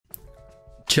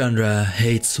Chandra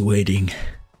hates waiting.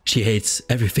 She hates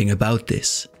everything about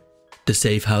this. The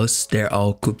safe house they're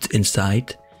all cooped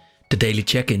inside. The daily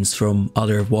check-ins from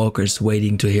other walkers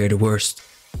waiting to hear the worst.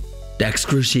 The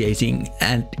excruciating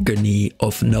agony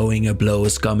of knowing a blow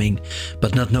is coming,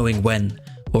 but not knowing when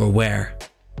or where.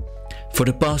 For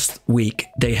the past week,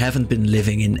 they haven't been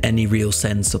living in any real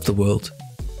sense of the word.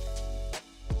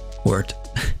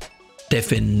 They've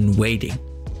been waiting.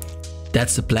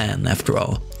 That's the plan, after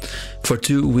all. For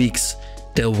 2 weeks,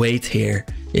 they'll wait here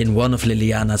in one of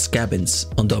Liliana's cabins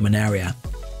on Dominaria.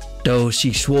 Though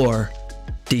she swore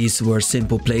these were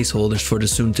simple placeholders for the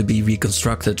soon-to-be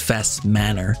reconstructed vast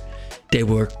manor, they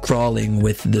were crawling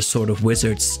with the sort of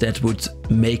wizards that would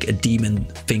make a demon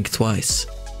think twice.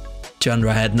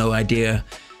 Chandra had no idea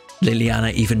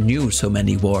Liliana even knew so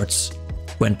many wards.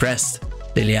 When pressed,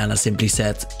 Liliana simply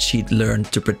said she'd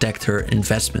learned to protect her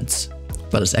investments,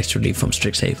 but it's actually from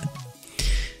Strixhaven.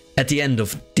 At the end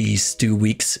of these 2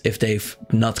 weeks, if they've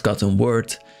not gotten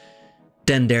word,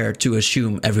 then they're to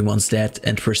assume everyone's dead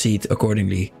and proceed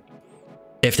accordingly.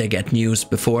 If they get news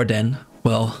before then,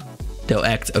 well, they'll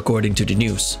act according to the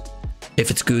news.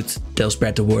 If it's good, they'll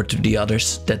spread the word to the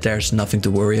others that there's nothing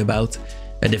to worry about,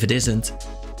 and if it isn't,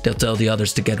 they'll tell the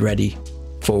others to get ready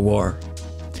for war.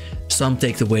 Some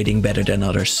take the waiting better than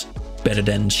others, better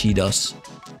than she does.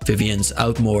 Vivian's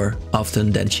out more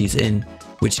often than she's in,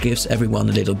 which gives everyone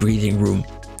a little breathing room.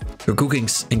 Her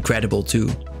cooking's incredible too.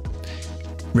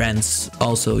 Ren's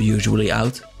also usually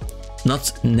out,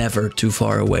 never too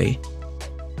far away,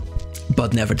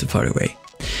 but never too far away.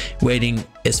 Waiting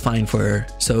is fine for her,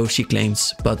 so she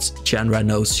claims, but Chandra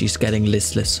knows she's getting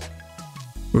listless.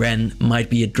 Ren might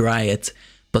be a dryad,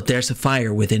 but there's a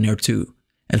fire within her too,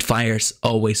 and fire's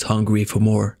always hungry for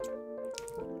more.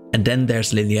 And then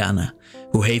there's Liliana,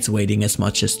 who hates waiting as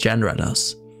much as Chandra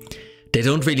does. They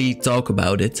don't really talk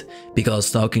about it,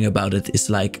 because talking about it is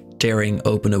like tearing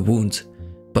open a wound,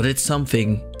 but it's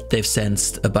something they've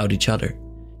sensed about each other.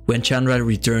 When Chandra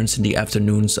returns in the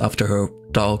afternoons after her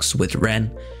talks with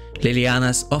Ren,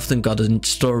 Liliana's often got a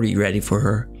story ready for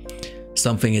her.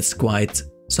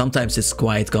 Sometimes it's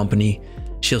quiet company.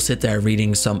 She'll sit there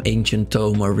reading some ancient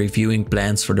tome or reviewing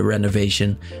plans for the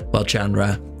renovation while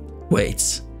Chandra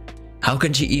waits. How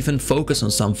can she even focus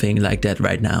on something like that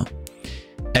right now?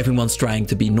 Everyone's trying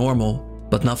to be normal,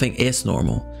 but nothing is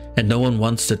normal, and no one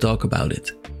wants to talk about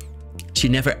it. She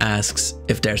never asks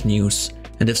if there's news,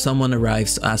 and if someone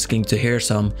arrives asking to hear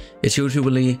some, it's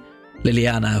usually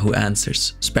Liliana who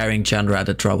answers, sparing Chandra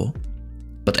the trouble.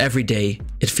 But every day,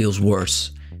 it feels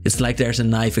worse. It's like there's a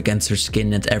knife against her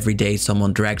skin, and every day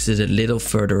someone drags it a little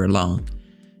further along.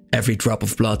 Every drop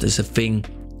of blood is a thing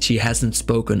she hasn't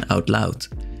spoken out loud,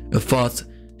 a thought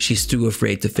she's too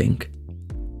afraid to think.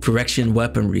 Phyrexian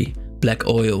weaponry, black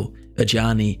oil,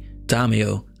 Ajani,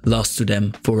 Tameo, lost to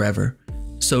them forever.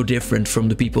 So different from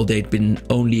the people they'd been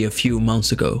only a few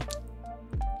months ago.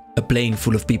 A plane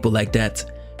full of people like that,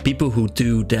 people who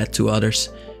do that to others.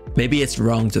 Maybe it's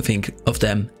wrong to think of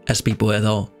them as people at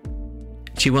all.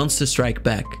 She wants to strike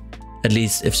back, at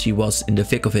least if she was in the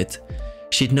thick of it.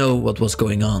 She'd know what was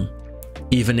going on,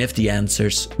 even if the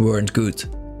answers weren't good.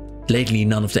 Lately,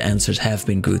 none of the answers have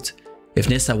been good. If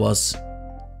Nissa was,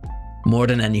 more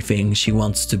than anything, she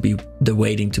wants the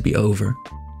waiting to be over.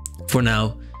 For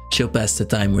now, she'll pass the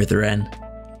time with Ren.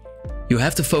 You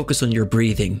have to focus on your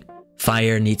breathing.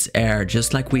 Fire needs air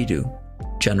just like we do,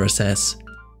 Chandra says.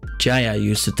 Jaya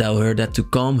used to tell her that to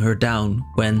calm her down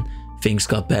when things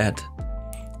got bad.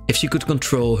 If she could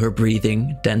control her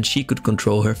breathing, then she could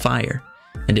control her fire.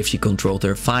 And if she controlled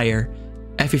her fire,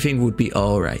 everything would be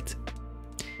alright.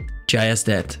 Jaya's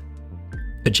dead.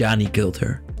 Ajani killed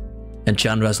her. And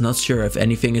Chandra's not sure if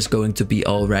anything is going to be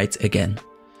alright again.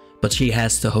 But she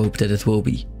has to hope that it will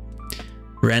be.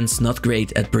 Ren's not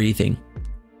great at breathing.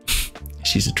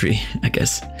 She's a tree, I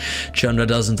guess. Chandra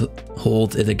doesn't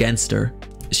hold it against her.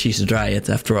 She's a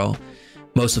dryad after all.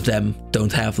 Most of them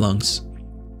don't have lungs.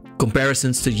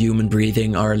 Comparisons to human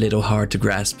breathing are a little hard to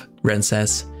grasp, Ren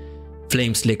says.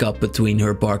 Flames lick up between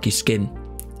her barky skin.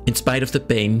 In spite of the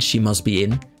pain she must be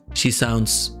in, she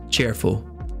sounds cheerful.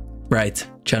 Right,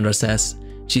 Chandra says.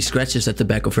 She scratches at the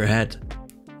back of her head.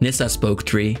 Nissa spoke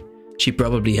tree. She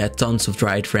probably had tons of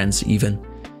dryad friends even.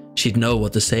 She'd know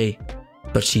what to say,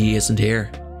 but she isn't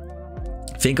here.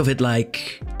 Think of it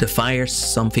like the fire's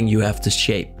something you have to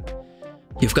shape.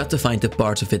 You've got to find the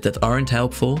parts of it that aren't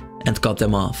helpful and cut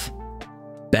them off.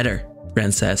 Better,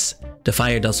 Ren says. The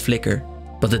fire does flicker,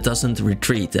 but it doesn't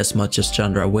retreat as much as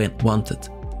Chandra wanted.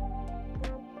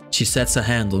 She sets a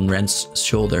hand on Ren's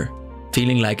shoulder,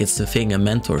 feeling like it's the thing a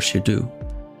mentor should do,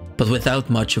 but without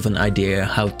much of an idea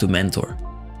how to mentor.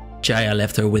 Jaya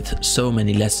left her with so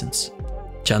many lessons.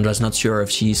 Chandra's not sure if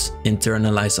she's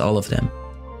internalized all of them.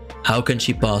 How can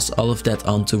she pass all of that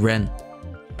on to Ren?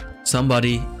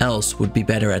 Somebody else would be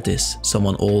better at this.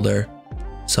 Someone older.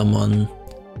 Someone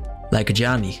like a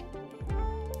Jani.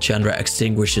 Chandra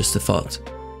extinguishes the thought.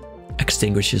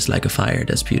 Extinguishes like a fire,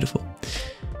 that's beautiful.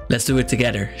 Let's do it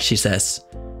together, she says.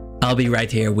 I'll be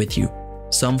right here with you.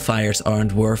 Some fires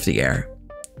aren't worth the air.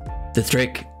 The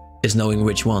trick is knowing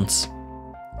which ones.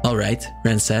 Alright,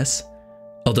 Ren says,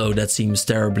 although that seems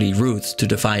terribly rude to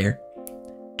the fire.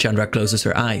 Chandra closes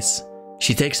her eyes.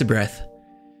 She takes a breath.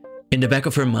 In the back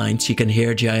of her mind, she can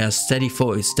hear Jaya's steady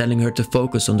voice telling her to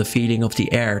focus on the feeling of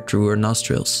the air through her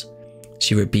nostrils.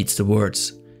 She repeats the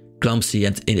words, clumsy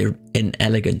and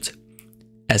inelegant,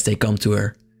 as they come to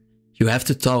her. You have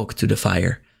to talk to the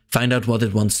fire, find out what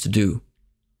it wants to do.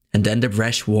 And then the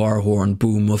brash war horn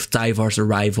boom of Tyvar's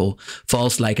arrival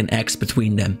falls like an axe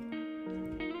between them.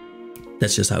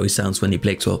 That's just how he sounds when he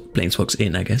planeswalks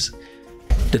in, I guess.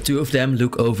 The two of them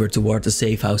look over toward the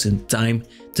safe house in time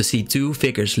to see two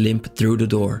figures limp through the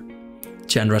door.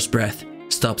 Chandra's breath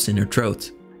stops in her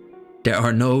throat. There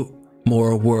are no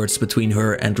more words between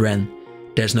her and Ren.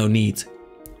 There's no need.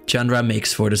 Chandra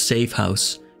makes for the safe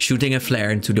house, shooting a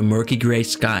flare into the murky grey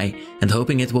sky and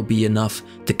hoping it will be enough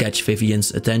to catch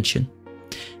Vivian's attention.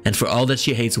 And for all that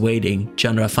she hates waiting,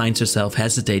 Chandra finds herself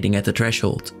hesitating at the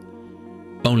threshold.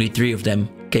 Only 3 of them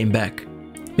came back.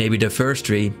 Maybe the first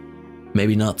 3,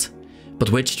 maybe not. But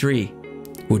which 3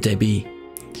 would they be?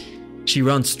 She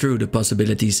runs through the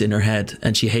possibilities in her head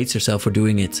and she hates herself for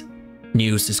doing it.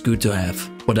 News is good to have,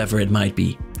 whatever it might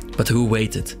be. But who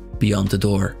waited beyond the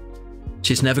door?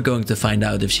 She's never going to find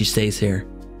out if she stays here.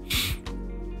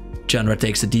 Chandra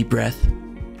takes a deep breath.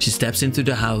 She steps into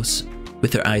the house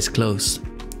with her eyes closed.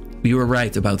 We were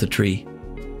right about the tree.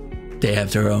 They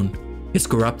have their own. It's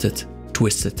corrupted,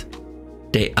 twisted.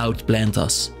 They outplanned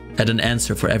us, had an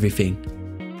answer for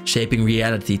everything, shaping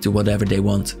reality to whatever they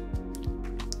want.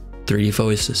 3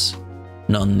 voices,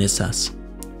 none Nissas.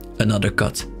 Another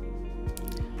cut.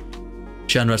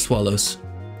 Chandra swallows.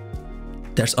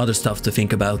 There's other stuff to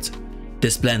think about.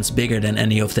 This plan's bigger than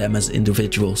any of them as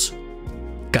individuals.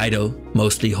 Kaido,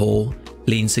 mostly whole,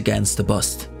 leans against the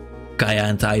bust. Kaya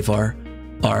and Tyvar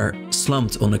are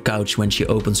slumped on the couch when she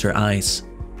opens her eyes.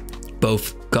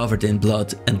 Both covered in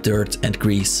blood and dirt and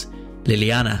grease.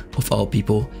 Liliana, of all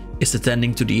people, is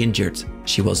attending to the injured.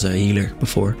 She was a healer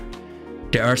before.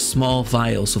 There are small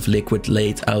vials of liquid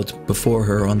laid out before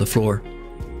her on the floor.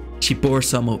 She pours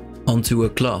some onto a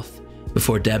cloth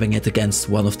before dabbing it against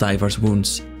one of Tyvar's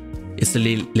wounds. It's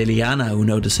Liliana who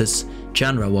notices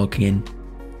Chandra walking in.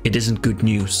 It isn't good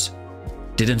news.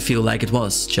 Didn't feel like it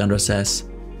was, Chandra says.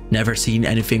 Never seen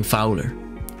anything fouler.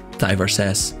 Tyvar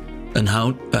says.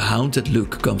 A haunted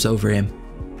look comes over him.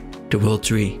 The World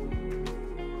Tree.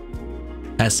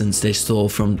 Essence they stole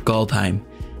from Galdheim.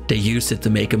 They used it to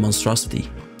make a monstrosity.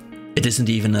 It isn't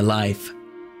even alive.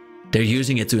 They're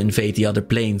using it to invade the other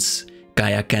planes.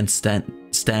 Gaia can't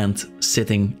stand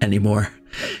sitting anymore.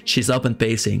 She's up and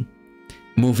pacing.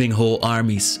 Moving whole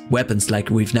armies, weapons like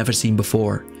we've never seen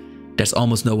before. There's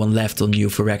almost no one left on New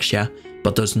Phyrexia,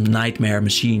 but those nightmare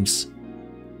machines.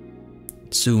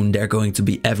 Soon they're going to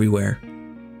be everywhere.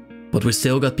 But we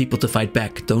still got people to fight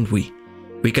back, don't we?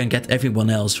 We can get everyone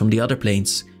else from the other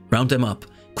planes, round them up,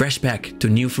 crash back to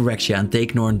New Phyrexia and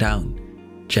take Norn down.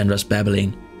 Chandra's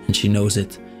babbling, and she knows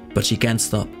it, but she can't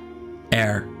stop.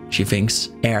 Air, she thinks.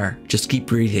 Air, just keep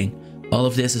breathing. All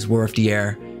of this is worth the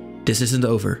air. This isn't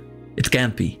over. It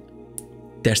can't be.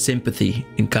 There's sympathy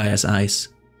in Kaya's eyes.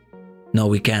 No,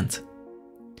 we can't.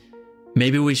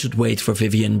 Maybe we should wait for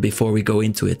Vivian before we go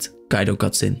into it, Kaido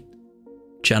cuts in.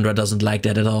 Chandra doesn't like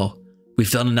that at all.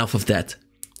 We've done enough of that.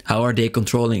 How are they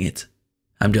controlling it?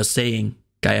 I'm just saying,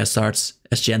 Kaya starts,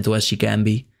 as gentle as she can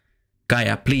be.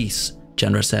 Kaya, please,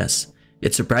 Chandra says.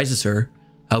 It surprises her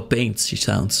how pained she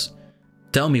sounds.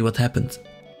 Tell me what happened.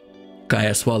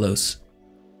 Kaya swallows.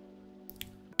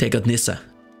 They got Nissa.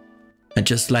 And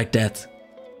just like that,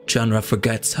 Chandra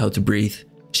forgets how to breathe.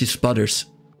 She sputters.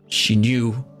 She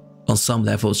knew, on some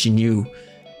level, she knew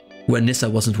when Nissa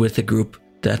wasn't with the group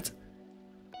that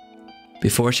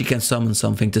before she can summon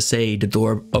something to say, the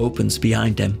door opens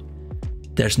behind them.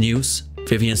 There's news,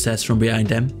 Vivian says from behind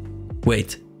them.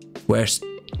 Wait, where's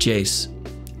Jace?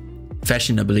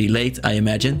 Fashionably late, I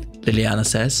imagine, Liliana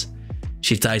says.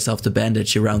 She ties off the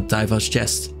bandage around Tyvar's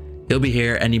chest. He'll be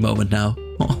here any moment now.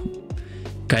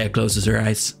 Kaya closes her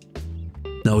eyes.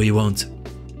 No, he won't.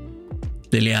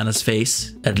 Liliana's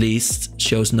face, at least,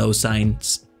 shows no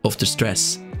signs of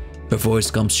distress. Her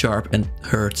voice comes sharp and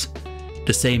hurt.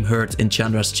 The same hurt in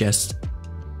Chandra's chest.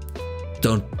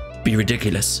 Don't be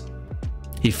ridiculous.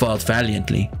 He fought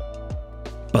valiantly.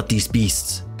 But these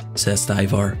beasts, says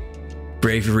Tyvar.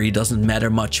 Bravery doesn't matter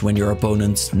much when your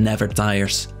opponent never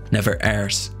tires, never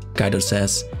errs, Kaido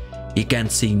says. He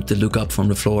can't seem to look up from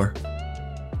the floor.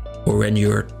 Or when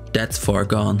you're that far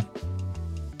gone.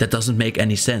 That doesn't make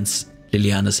any sense,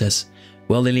 Liliana says.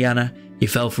 Well, Liliana, he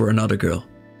fell for another girl.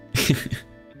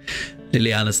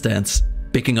 Liliana stands,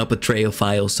 picking up a tray of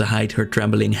files to hide her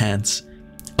trembling hands.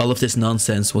 All of this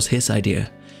nonsense was his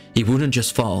idea. He wouldn't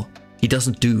just fall. He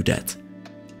doesn't do that.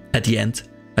 At the end,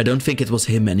 I don't think it was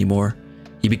him anymore.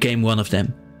 He became one of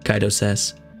them, Kaido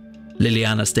says.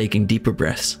 Liliana's taking deeper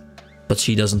breaths, but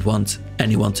she doesn't want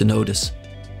anyone to notice.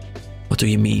 What do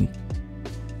you mean?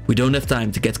 We don't have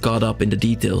time to get caught up in the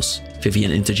details,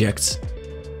 Vivian interjects.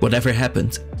 Whatever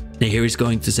happened, Nahiri's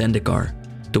going to Zendikar.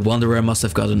 The Wanderer must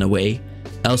have gotten away.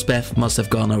 Elspeth must have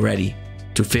gone already,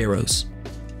 to Pharaoh's.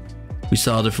 We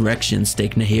saw the Phyrexians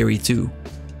take Nahiri too,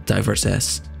 Tyvar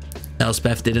says.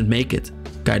 Elspeth didn't make it,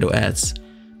 Kaido adds.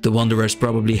 The Wanderers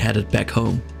probably headed back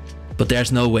home, but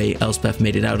there's no way Elspeth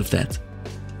made it out of that.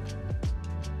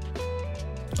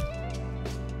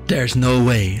 There's no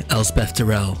way Elspeth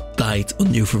Terrell died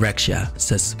on New Phyrexia,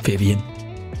 says Vivian.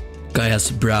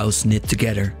 Gaia's brows knit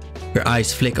together. Her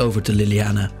eyes flick over to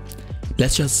Liliana.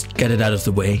 Let's just get it out of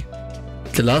the way.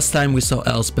 The last time we saw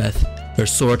Elspeth, her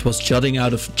sword was jutting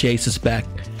out of Jace's back.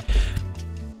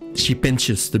 She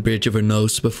pinches the bridge of her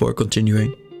nose before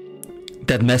continuing.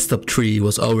 That messed up tree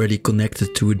was already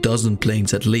connected to a dozen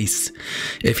planes at least.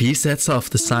 If he sets off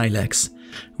the Silex,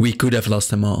 we could have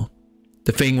lost them all.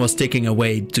 The thing was ticking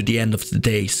away to the end of the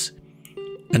days.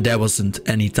 And there wasn't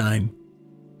any time.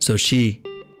 So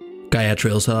Gaia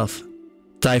trails off.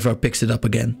 Tyvar picks it up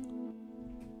again.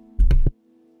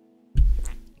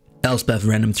 Elspeth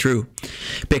ran him through,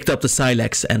 picked up the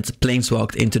Silex and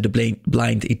planeswalked into the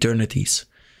blind eternities.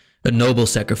 A noble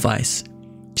sacrifice.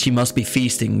 She must be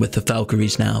feasting with the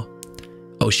Valkyries now.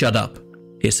 Oh, shut up,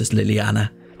 hisses Liliana.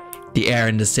 The air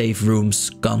in the safe room's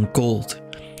gone cold.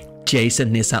 Jace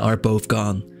and Nissa are both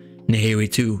gone.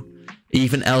 Nahiri too.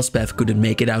 Even Elspeth couldn't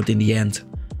make it out in the end.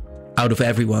 Out of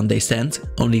everyone they sent,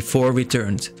 only 4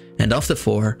 returned. And of the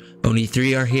 4, only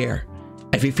 3 are here.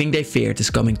 Everything they feared is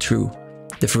coming true.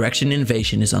 The Phyrexian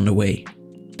invasion is underway.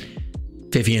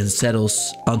 Vivian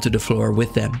settles onto the floor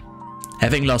with them,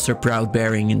 having lost her proud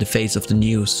bearing in the face of the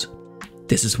news.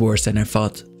 This is worse than I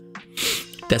thought.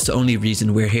 That's the only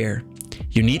reason we're here.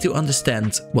 You need to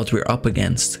understand what we're up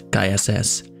against, Gaia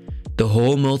says. The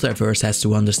whole multiverse has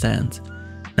to understand.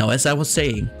 Now, as I was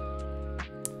saying,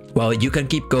 while you can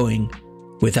keep going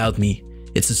without me,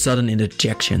 it's a sudden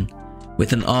interjection,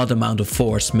 with an odd amount of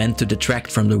force meant to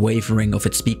detract from the wavering of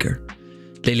its speaker.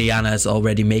 Liliana is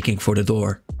already making for the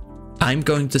door. I'm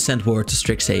going to send word to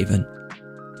Strixhaven.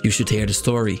 You should hear the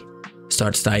story,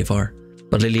 starts Tyvar,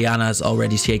 but Liliana is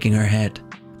already shaking her head.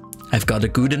 I've got a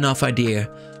good enough idea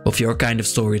of your kind of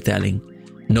storytelling.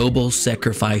 Noble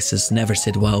sacrifices never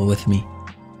sit well with me.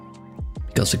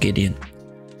 Because of Gideon.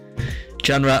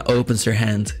 Chandra opens her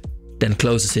hand, then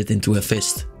closes it into a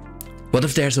fist. What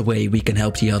if there's a way we can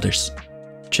help the others?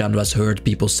 Chandra's heard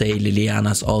people say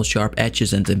Liliana's all sharp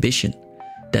edges and ambition.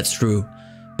 That's true,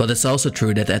 but it's also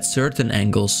true that at certain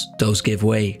angles, those give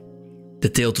way. The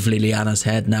tilt of Liliana's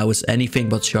head now is anything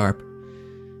but sharp.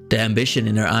 The ambition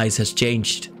in her eyes has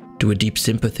changed to a deep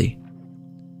sympathy.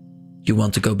 You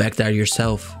want to go back there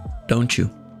yourself, don't you?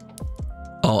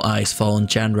 All eyes fall on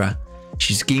Chandra.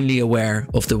 She's keenly aware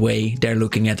of the way they're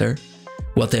looking at her,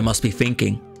 what they must be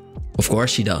thinking. Of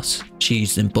course she does.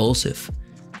 She's impulsive.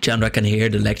 Chandra can hear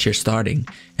the lecture starting,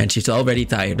 and she's already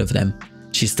tired of them.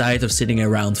 She's tired of sitting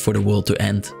around for the world to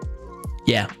end.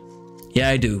 Yeah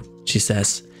I do, she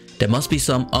says. There must be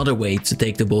some other way to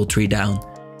take the Bull Tree down.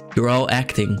 You're all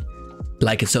acting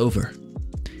like it's over.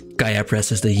 Gaia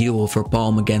presses the heel of her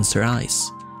palm against her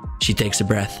eyes. She takes a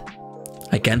breath.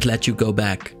 I can't let you go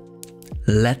back.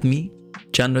 Let me?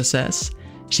 Chandra says.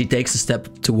 She takes a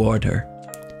step toward her.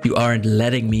 You aren't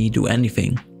letting me do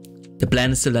anything. The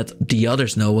plan is to let the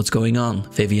others know what's going on,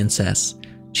 Vivian says.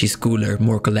 She's cooler,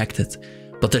 more collected,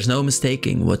 but there's no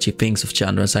mistaking what she thinks of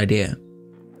Chandra's idea.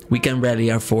 We can rally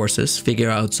our forces, figure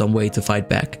out some way to fight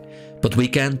back, but we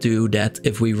can't do that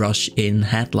if we rush in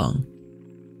headlong.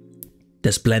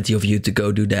 There's plenty of you to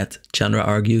go do that, Chandra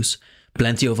argues.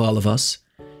 Plenty of all of us.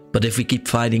 But if we keep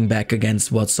fighting back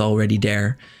against what's already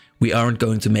there, we aren't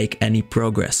going to make any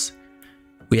progress.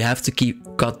 We have to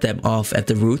cut them off at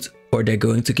the root, or they're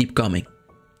going to keep coming.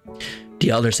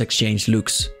 The others exchange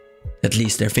looks. At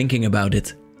least they're thinking about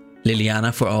it.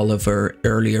 Liliana, for all of her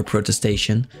earlier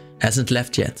protestation, hasn't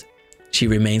left yet. She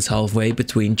remains halfway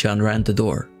between Chandra and the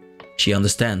door. She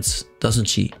understands, doesn't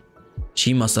she?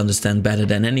 She must understand better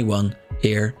than anyone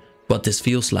here what this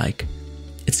feels like.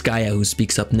 It's Gaia who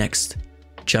speaks up next.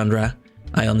 Chandra,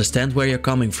 I understand where you're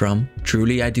coming from,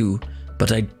 truly I do,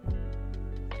 but you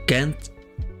can't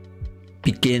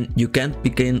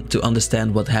begin to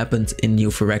understand what happened in New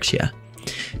Phyrexia.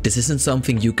 This isn't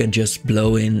something you can just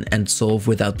blow in and solve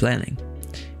without planning.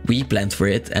 We planned for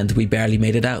it and we barely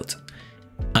made it out.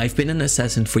 I've been an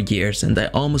assassin for years and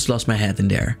I almost lost my head in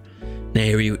there.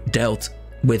 Nehru dealt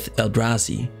with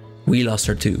Eldrazi. We lost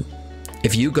her too.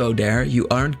 If you go there, you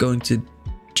aren't going to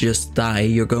just die,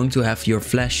 you're going to have your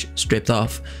flesh stripped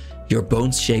off, your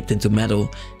bones shaped into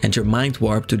metal, and your mind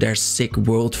warped to their sick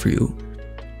worldview.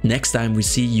 Next time we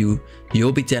see you,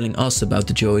 you'll be telling us about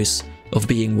the joys of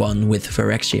being one with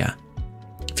Phyrexia.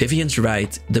 Vivian's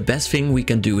right, the best thing we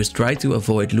can do is try to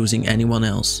avoid losing anyone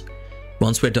else.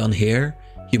 Once we're done here,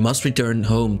 you must return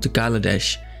home to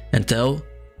Kaladesh and tell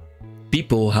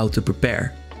people how to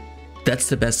prepare. That's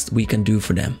the best we can do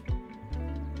for them.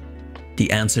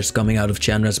 The answers coming out of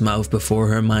Chandra's mouth before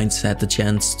her mind had the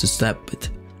chance to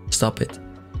stop it.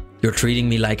 You're treating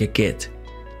me like a kid.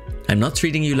 I'm not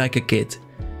treating you like a kid.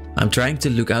 I'm trying to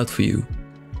look out for you.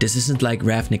 This isn't like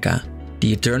Ravnica.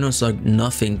 The Eternals are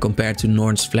nothing compared to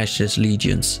Norn's fleshless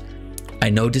legions. I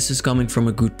know this is coming from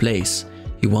a good place.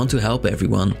 You want to help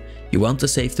everyone. You want to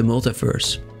save the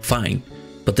multiverse. Fine.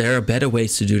 But there are better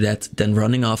ways to do that than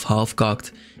running off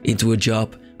half-cocked into a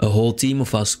job a whole team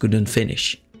of us couldn't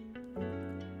finish.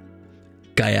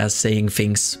 Gaia is saying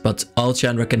things, but all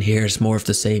Chandra can hear is more of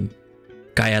the same.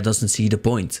 Gaia doesn't see the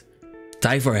point.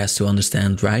 Tyvar has to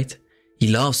understand, right? He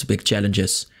loves big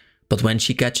challenges, but when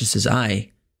she catches his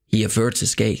eye, he averts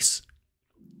his gaze.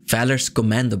 Valor's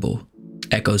commendable,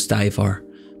 echoes Tyvar,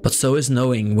 but so is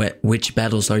knowing which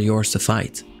battles are yours to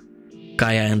fight.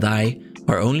 Gaia and I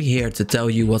are only here to tell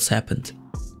you what's happened.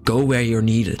 Go where you're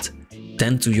needed,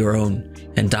 tend to your own,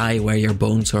 and die where your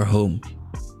bones are home.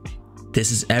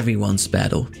 This is everyone's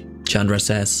battle, Chandra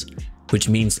says, which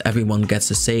means everyone gets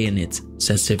a say in it,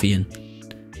 says Vivian.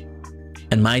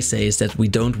 And my say is that we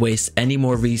don't waste any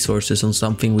more resources on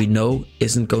something we know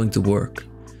isn't going to work.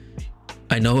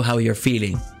 I know how you're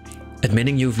feeling.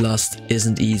 Admitting you've lost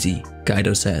isn't easy,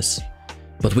 Kaido says.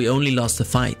 But we only lost the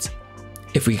fight.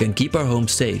 If we can keep our home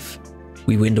safe,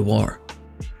 we win the war.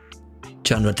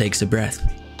 Chandra takes a breath.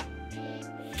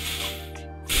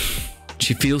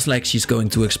 She feels like she's going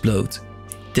to explode.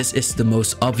 This is the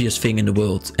most obvious thing in the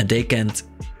world and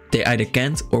they either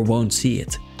can't or won't see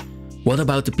it. What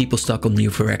about the people stuck on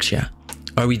New Phyrexia?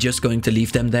 Are we just going to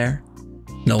leave them there?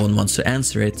 No one wants to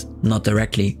answer it, not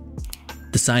directly.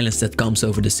 The silence that comes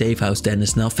over the safe house then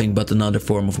is nothing but another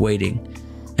form of waiting.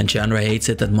 And Chandra hates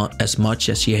it as much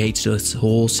as she hates this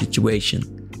whole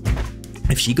situation.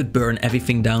 If she could burn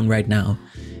everything down right now,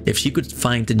 if she could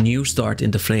find a new start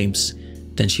in the flames,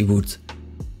 then she would.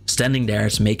 Standing there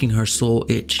is making her soul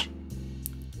itch.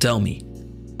 Tell me,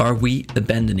 are we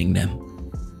abandoning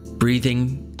them?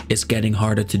 Breathing is getting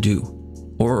harder to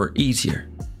do, or easier.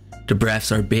 The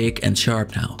breaths are big and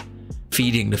sharp now,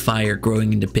 feeding the fire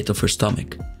growing in the pit of her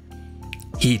stomach.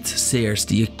 Heat sears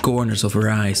the corners of her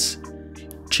eyes.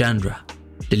 Chandra,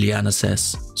 Liliana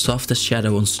says, soft as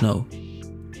shadow on snow.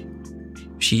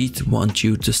 She'd want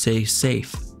you to stay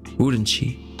safe, wouldn't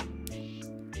she?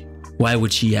 Why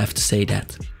would she have to say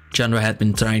that? Chandra had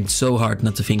been trying so hard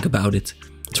not to think about it,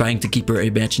 trying to keep her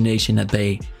imagination at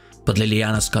bay, but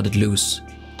Liliana's cut it loose.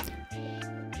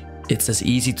 It's as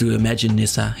easy to imagine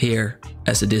Nissa here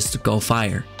as it is to call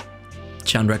fire.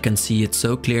 Chandra can see it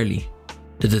so clearly,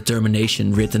 the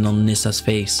determination written on Nissa's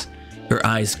face, her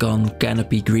eyes gone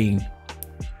canopy green,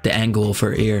 the angle of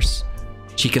her ears.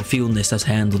 She can feel Nissa's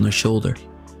hand on her shoulder.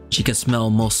 She can smell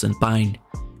moss and pine.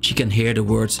 She can hear the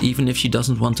words even if she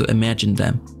doesn't want to imagine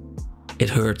them. It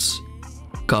hurts.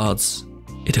 Gods,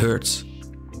 it hurts.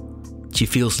 She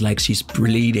feels like she's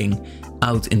bleeding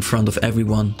out in front of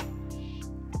everyone.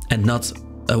 And not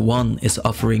a one is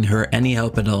offering her any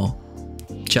help at all.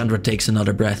 Chandra takes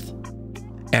another breath.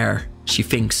 Air, she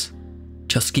thinks.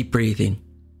 Just keep breathing.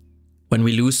 When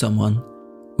we lose someone,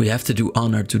 we have to do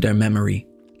honor to their memory,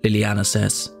 Liliana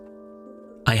says.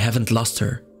 I haven't lost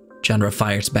her, Chandra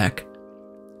fires back.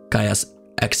 Kaya's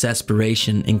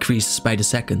exasperation increases by the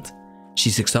second.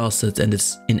 She's exhausted and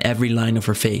it's in every line of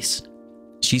her face.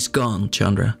 She's gone,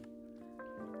 Chandra.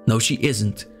 No, she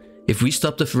isn't. If we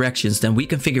stop the Phyrexians, then we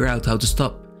can figure out how to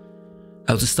stop.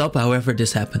 How to stop however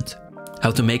this happened.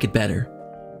 How to make it better.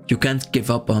 You can't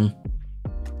give up on...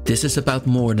 This is about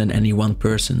more than any one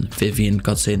person, Vivian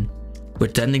cuts in. We're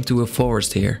tending to a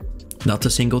forest here, not a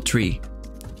single tree.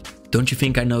 Don't you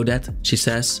think I know that? She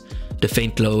says, The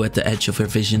faint glow at the edge of her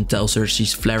vision tells her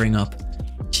she's flaring up.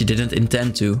 She didn't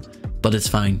intend to, but it's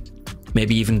fine.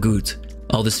 Maybe even good.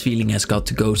 All this feeling has got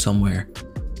to go somewhere.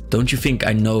 Don't you think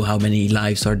I know how many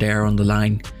lives are there on the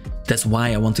line? That's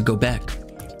why I want to go back.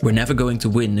 We're never going to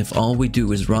win if all we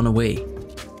do is run away.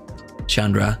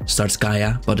 Chandra, starts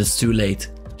Kaya, but it's too late.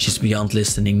 She's beyond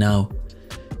listening now.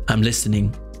 I'm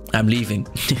listening. I'm leaving,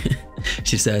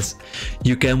 she says.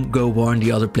 You can go warn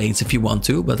the other planes if you want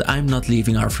to, but I'm not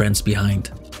leaving our friends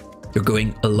behind. You're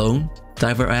going alone?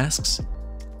 Diver asks.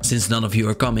 Since none of you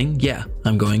are coming, yeah,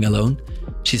 I'm going alone,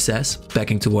 she says,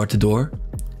 backing toward the door.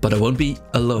 But I won't be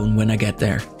alone when I get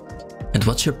there. And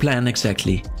what's your plan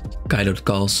exactly? Kylo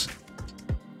calls.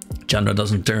 Chandra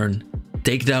doesn't turn.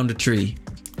 Take down the tree.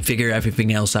 Figure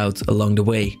everything else out along the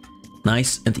way.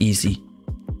 Nice and easy.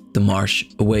 The marsh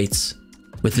awaits,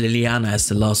 with Liliana as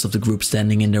the last of the group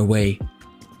standing in their way.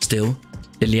 Still,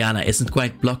 Liliana isn't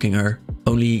quite blocking her,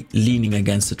 only leaning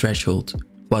against the threshold,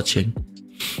 watching.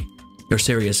 You're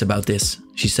serious about this,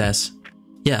 she says.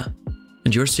 Yeah,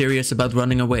 and you're serious about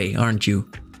running away, aren't you?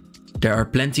 There are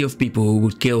plenty of people who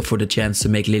would kill for the chance to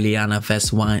make Liliana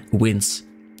Vess wins.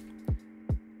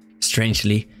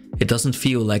 Strangely, it doesn't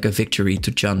feel like a victory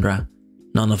to Chandra.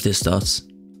 None of this does.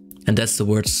 And that's the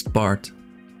worst part.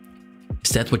 Is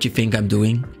that what you think I'm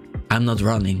doing? I'm not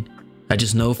running. I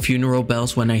just know funeral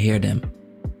bells when I hear them.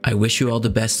 I wish you all the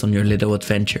best on your little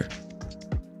adventure.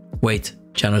 Wait,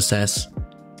 Chandra says.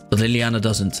 But Liliana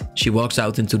doesn't. She walks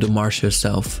out into the marsh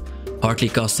herself, hardly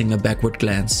casting a backward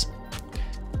glance.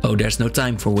 Oh, there's no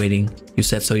time for waiting. You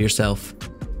said so yourself.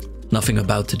 Nothing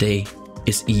about today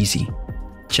is easy.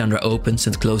 Chandra opens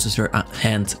and closes her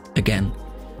hand again.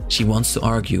 She wants to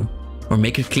argue, or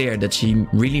make it clear that she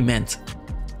really meant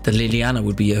that Liliana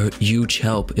would be a huge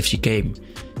help if she came,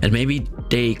 and maybe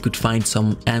they could find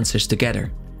some answers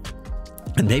together.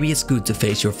 And maybe it's good to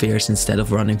face your fears instead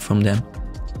of running from them.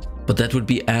 But that would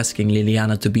be asking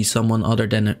Liliana to be someone other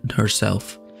than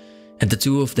herself. And the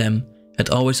two of them had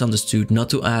always understood not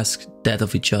to ask that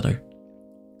of each other.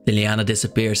 Liliana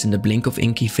disappears in the blink of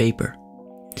inky vapor.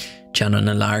 Chandra and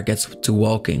Alar gets to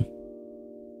walking.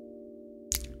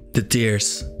 The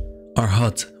tears are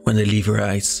hot when they leave her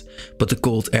eyes, but the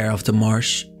cold air of the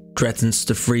marsh threatens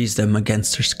to freeze them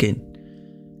against her skin.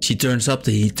 She turns up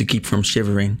the heat to keep from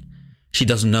shivering. She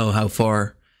doesn't know how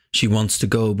far she wants to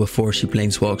go before she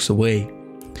planeswalks away.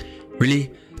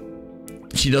 Really,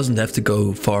 she doesn't have to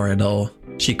go far at all.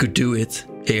 She could do it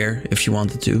here if she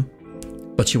wanted to.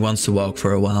 But she wants to walk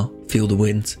for a while, feel the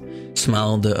wind,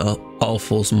 smell the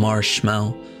awful marsh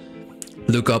smell,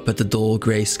 look up at the dull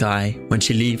grey sky. When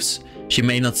she leaves, she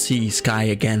may not see sky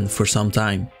again for some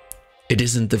time. It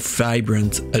isn't the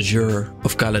vibrant azure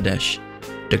of Kaladesh.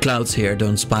 The clouds here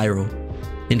don't spiral.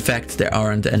 In fact, there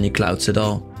aren't any clouds at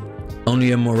all.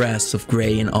 Only a morass of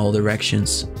grey in all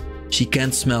directions. She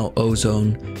can't smell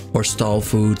ozone or stall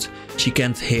food. She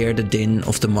can't hear the din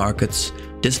of the markets.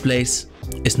 This place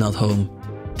is not home.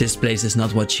 This place is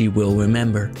not what she will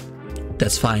remember.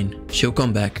 That's fine, she'll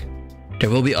come back. There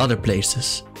will be other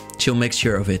places. She'll make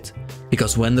sure of it.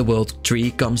 Because when the world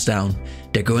tree comes down,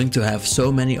 they're going to have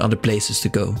so many other places to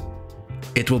go.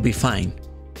 It will be fine.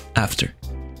 After.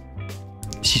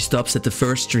 She stops at the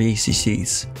first tree she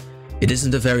sees. It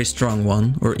isn't a very strong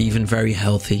one, or even very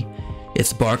healthy.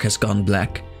 Its bark has gone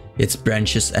black, its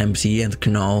branches empty and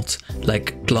gnarled,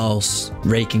 like claws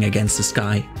raking against the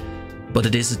sky. But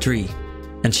it is a tree,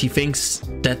 and she thinks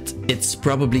that it's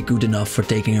probably good enough for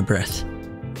taking a breath.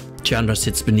 Chandra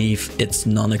sits beneath its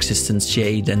non-existent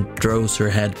shade and throws her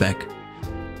head back.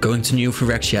 Going to New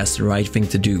Phyrexia is the right thing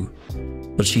to do,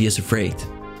 but she is afraid.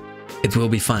 It will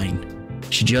be fine.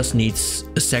 She just needs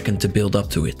a second to build up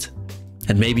to it.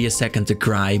 And maybe a second to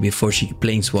cry before she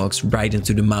planeswalks right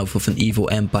into the mouth of an evil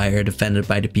empire defended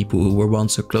by the people who were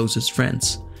once her closest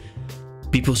friends.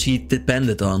 People she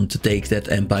depended on to take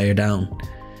that empire down.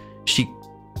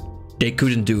 They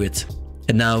couldn't do it,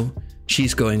 and now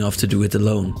she's going off to do it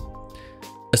alone.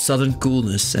 A sudden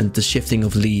coolness and the shifting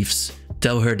of leaves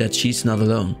tell her that she's not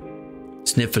alone.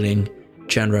 Sniffling,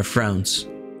 Chandra frowns.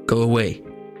 Go away.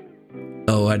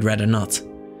 Oh, I'd rather not.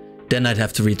 Then I'd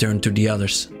have to return to the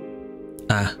others.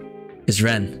 Ah, it's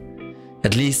Ren.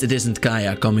 At least it isn't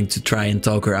Kaya coming to try and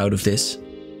talk her out of this.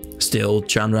 Still,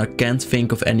 Chandra can't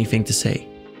think of anything to say.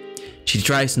 She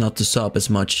tries not to sob as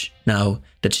much now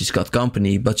that she's got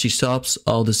company, but she sobs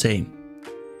all the same.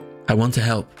 I want to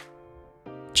help.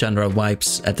 Chandra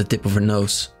wipes at the tip of her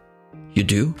nose. You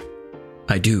do?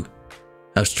 I do.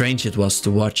 How strange it was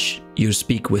to watch you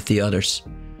speak with the others.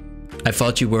 I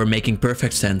thought you were making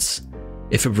perfect sense.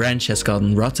 If a branch has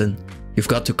gotten rotten, you've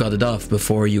got to cut it off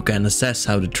before you can assess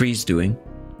how the tree's doing.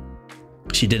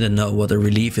 She didn't know what a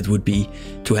relief it would be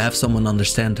to have someone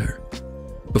understand her.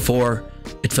 Before,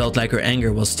 it felt like her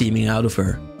anger was steaming out of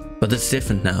her, but it's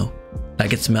different now,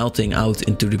 like it's melting out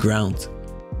into the ground.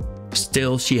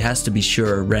 Still, she has to be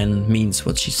sure Ren means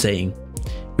what she's saying.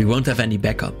 We won't have any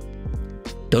backup.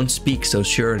 Don't speak so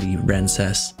surely, Ren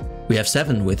says. We have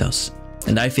 7 with us,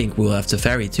 and I think we'll have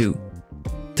Teferi too.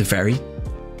 Teferi?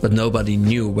 But nobody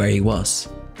knew where he was,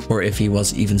 or if he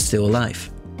was even still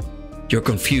alive. You're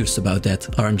confused about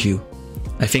that, aren't you?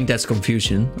 I think that's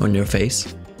confusion on your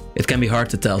face. It can be hard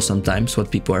to tell sometimes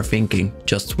what people are thinking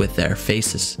just with their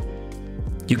faces.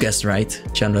 You guessed right,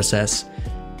 Chandra says.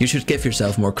 You should give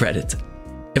yourself more credit.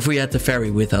 If we had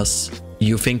Teferi with us,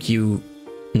 you think you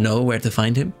know where to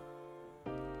find him?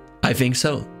 I think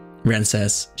so, Ren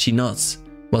says. She nods,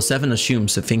 while Seven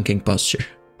assumes a thinking posture.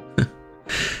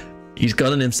 He's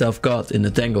gotten himself caught in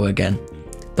the tangle again,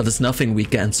 but it's nothing we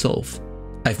can't solve.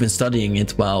 I've been studying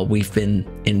it while we've been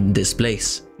in this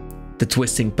place. The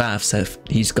twisting paths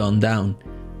he's gone down.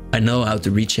 I know how to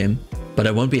reach him, but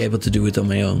I won't be able to do it on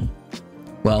my own.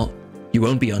 Well, you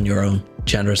won't be on your own,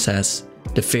 Chandra says,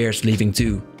 the fears leaving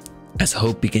too, as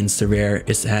hope begins to rear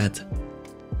its head.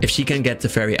 If she can get the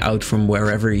ferry out from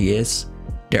wherever he is,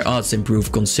 their odds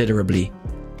improve considerably.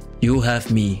 You'll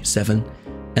have me, Seven,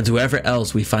 and whoever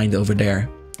else we find over there.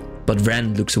 But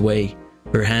Ren looks away,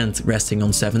 her hand resting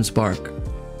on Seven's bark.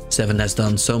 Seven has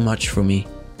done so much for me.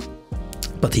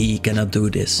 But he cannot do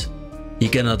this. He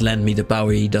cannot lend me the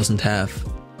power he doesn't have.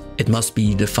 It must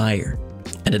be the fire.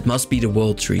 And it must be the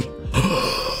world tree.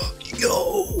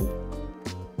 Yo!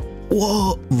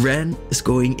 Whoa! Ren is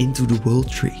going into the world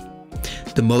tree.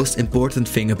 The most important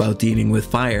thing about dealing with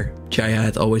fire, Jaya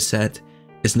had always said,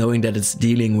 is knowing that it's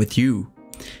dealing with you.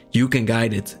 You can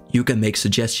guide it, you can make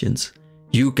suggestions,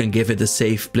 you can give it a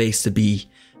safe place to be,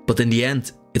 but in the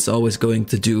end, it's always going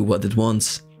to do what it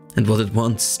wants, and what it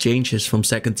wants changes from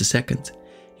second to second.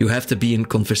 You have to be in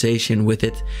conversation with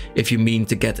it if you mean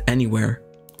to get anywhere.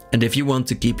 And if you want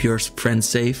to keep your friends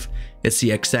safe, it's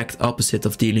the exact opposite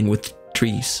of dealing with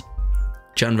trees.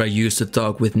 Chandra used to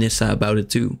talk with Nissa about it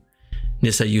too.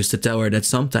 Nissa used to tell her that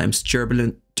sometimes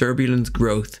turbulent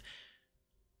growth,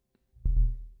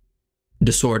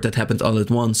 the sort that happened all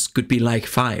at once, could be like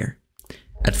fire.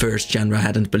 At first, Chandra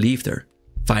hadn't believed her.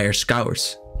 Fire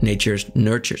scours, nature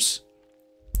nurtures.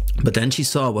 But then she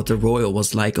saw what the royal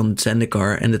was like on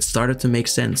Zendikar and it started to make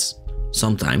sense.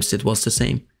 Sometimes it was the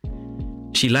same.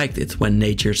 She liked it when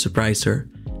nature surprised her,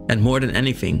 and more than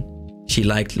anything, she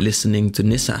liked listening to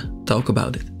Nissa talk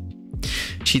about it.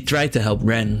 She tried to help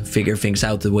Ren figure things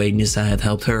out the way Nissa had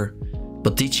helped her,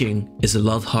 but teaching is a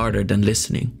lot harder than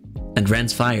listening, and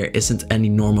Ren's fire isn't any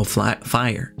normal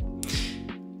fire.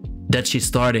 That she's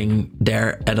starting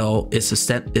there at all is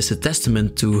a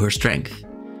testament to her strength.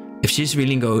 If she's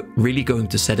really going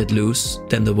to set it loose,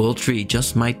 then the world tree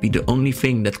just might be the only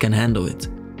thing that can handle it.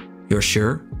 You're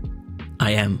sure?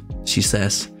 I am, she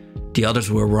says. The others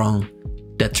were wrong.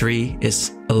 That tree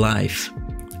is alive.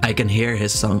 I can hear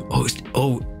his song.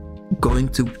 Oh, going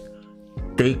to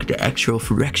take the actual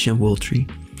direction, world tree.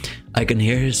 I can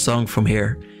hear his song from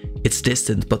here. It's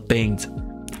distant but pained.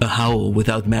 A howl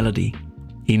without melody.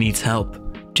 He needs help,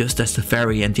 just as the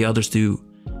fairy and the others do.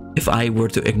 If I were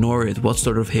to ignore it, what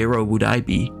sort of hero would I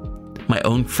be? My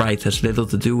own fright has little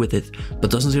to do with it, but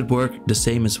doesn't it work the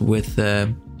same as with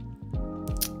the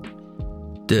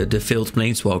failed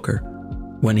planeswalker?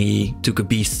 When he took a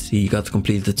beast, he got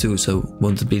completed too, so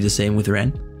won't it be the same with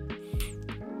Ren?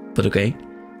 But okay.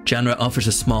 Chandra offers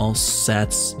a small,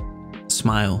 sad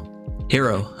smile.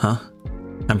 Hero, huh?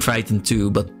 I'm frightened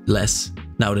too, but less,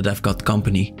 now that I've got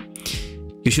company.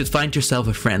 You should find yourself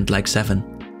a friend like Seven,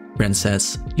 Ren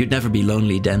says. You'd never be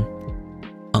lonely then.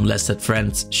 Unless that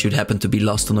friend should happen to be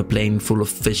lost on a plane full of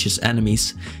vicious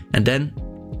enemies, and then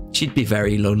she'd be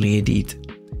very lonely indeed.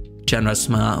 Chandra's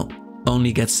smile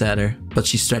only gets sadder, but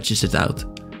she stretches it out,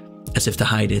 as if to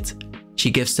hide it.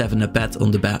 She gives Seven a pat on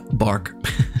the bark.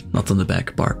 Not on the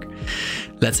back, bark.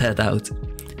 Let's head out.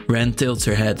 Ren tilts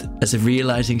her head, as if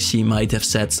realizing she might have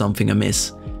said something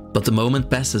amiss, but the moment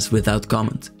passes without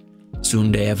comment.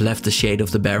 Soon they have left the shade of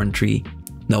the barren tree.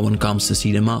 No one comes to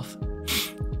see them off.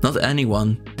 Not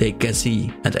anyone they can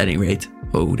see, at any rate.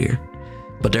 Oh dear.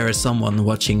 But there is someone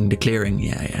watching the clearing,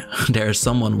 yeah. There is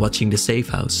someone watching the safe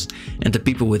house, and the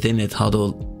people within it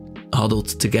huddled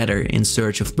together in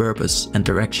search of purpose and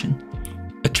direction.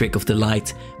 A trick of the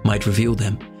light might reveal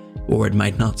them, or it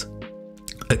might not.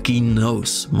 A keen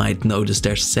nose might notice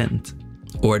their scent,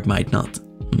 or it might not.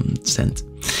 Scent.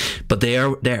 But they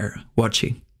are there,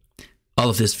 watching. All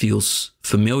of this feels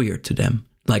familiar to them,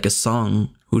 like a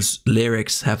song whose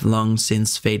lyrics have long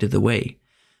since faded away.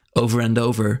 Over and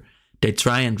over, they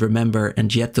try and remember,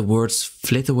 and yet the words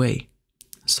flit away.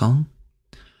 Song?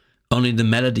 Only the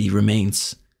melody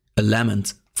remains, a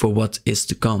lament for what is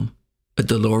to come, a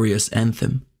dolorous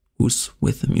anthem. Who's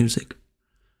with the music?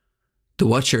 The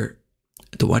Watcher,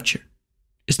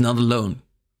 is not alone.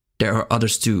 There are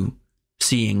others too,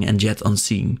 seeing and yet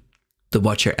unseen. The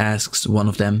Watcher asks one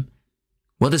of them,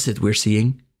 "What is it we're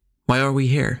seeing? Why are we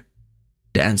here?"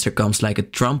 The answer comes like a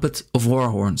trumpet of war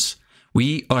horns.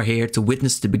 "We are here to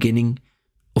witness the beginning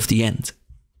of the end."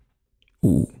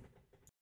 Ooh.